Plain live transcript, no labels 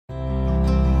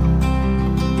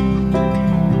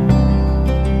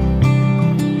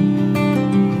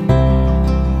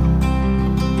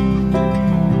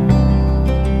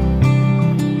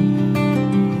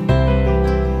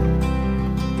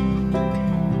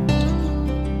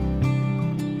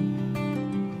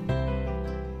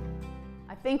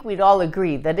think we'd all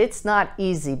agree that it's not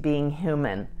easy being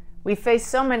human. We face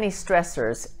so many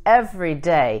stressors every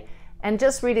day, and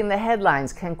just reading the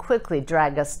headlines can quickly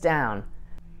drag us down.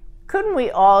 Couldn't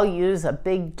we all use a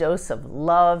big dose of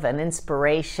love and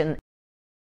inspiration?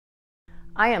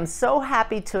 I am so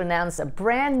happy to announce a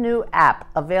brand new app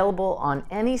available on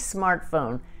any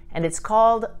smartphone, and it's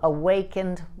called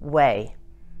Awakened Way.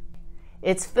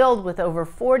 It's filled with over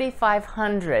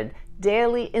 4,500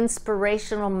 daily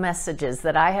inspirational messages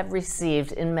that I have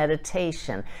received in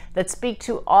meditation that speak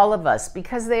to all of us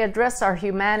because they address our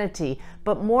humanity,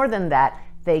 but more than that,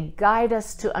 they guide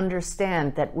us to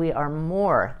understand that we are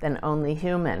more than only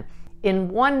human. In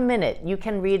 1 minute, you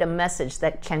can read a message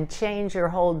that can change your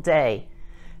whole day.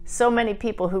 So many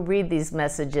people who read these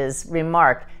messages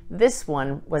remark, "This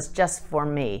one was just for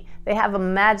me." They have a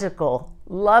magical,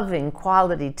 loving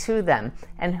quality to them,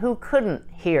 and who couldn't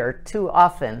hear too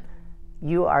often,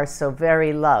 "You are so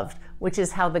very loved," which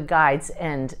is how the guides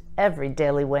end every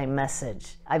Daily Way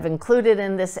message. I've included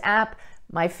in this app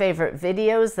my favorite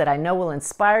videos that I know will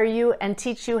inspire you and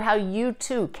teach you how you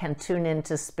too can tune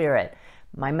into spirit.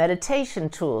 My meditation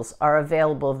tools are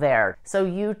available there, so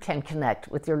you can connect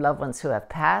with your loved ones who have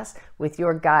passed, with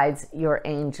your guides, your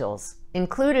angels.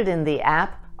 Included in the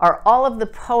app are all of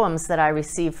the poems that I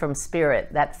received from Spirit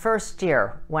that first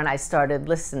year when I started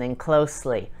listening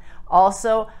closely.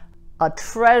 Also, a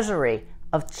treasury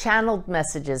of channeled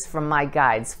messages from my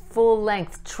guides,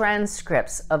 full-length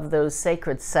transcripts of those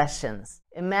sacred sessions.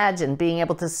 Imagine being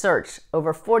able to search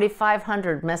over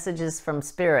 4,500 messages from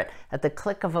Spirit at the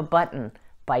click of a button,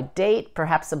 by date,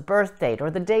 perhaps a birth date, or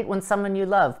the date when someone you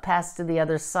love passed to the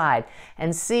other side,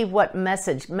 and see what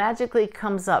message magically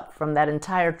comes up from that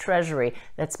entire treasury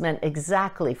that's meant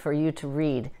exactly for you to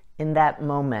read in that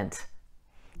moment.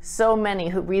 So many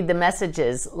who read the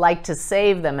messages like to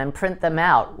save them and print them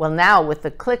out. Well, now with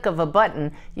the click of a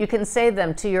button, you can save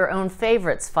them to your own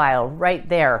favorites file right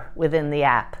there within the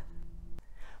app.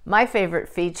 My favorite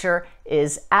feature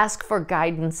is Ask for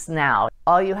Guidance Now.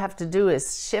 All you have to do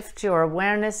is shift your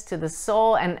awareness to the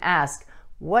soul and ask,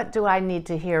 what do I need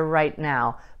to hear right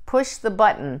now? Push the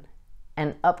button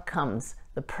and up comes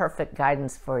the perfect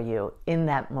guidance for you in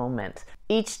that moment.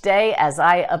 Each day as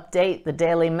I update the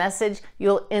daily message,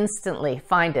 you'll instantly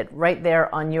find it right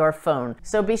there on your phone.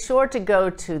 So be sure to go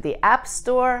to the App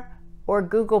Store or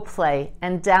Google Play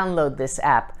and download this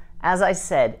app. As I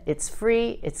said, it's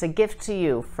free, it's a gift to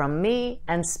you from me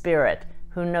and Spirit,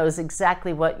 who knows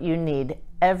exactly what you need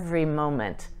every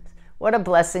moment. What a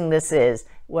blessing this is.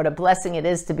 What a blessing it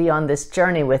is to be on this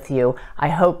journey with you. I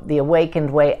hope the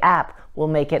Awakened Way app will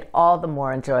make it all the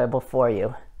more enjoyable for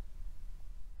you.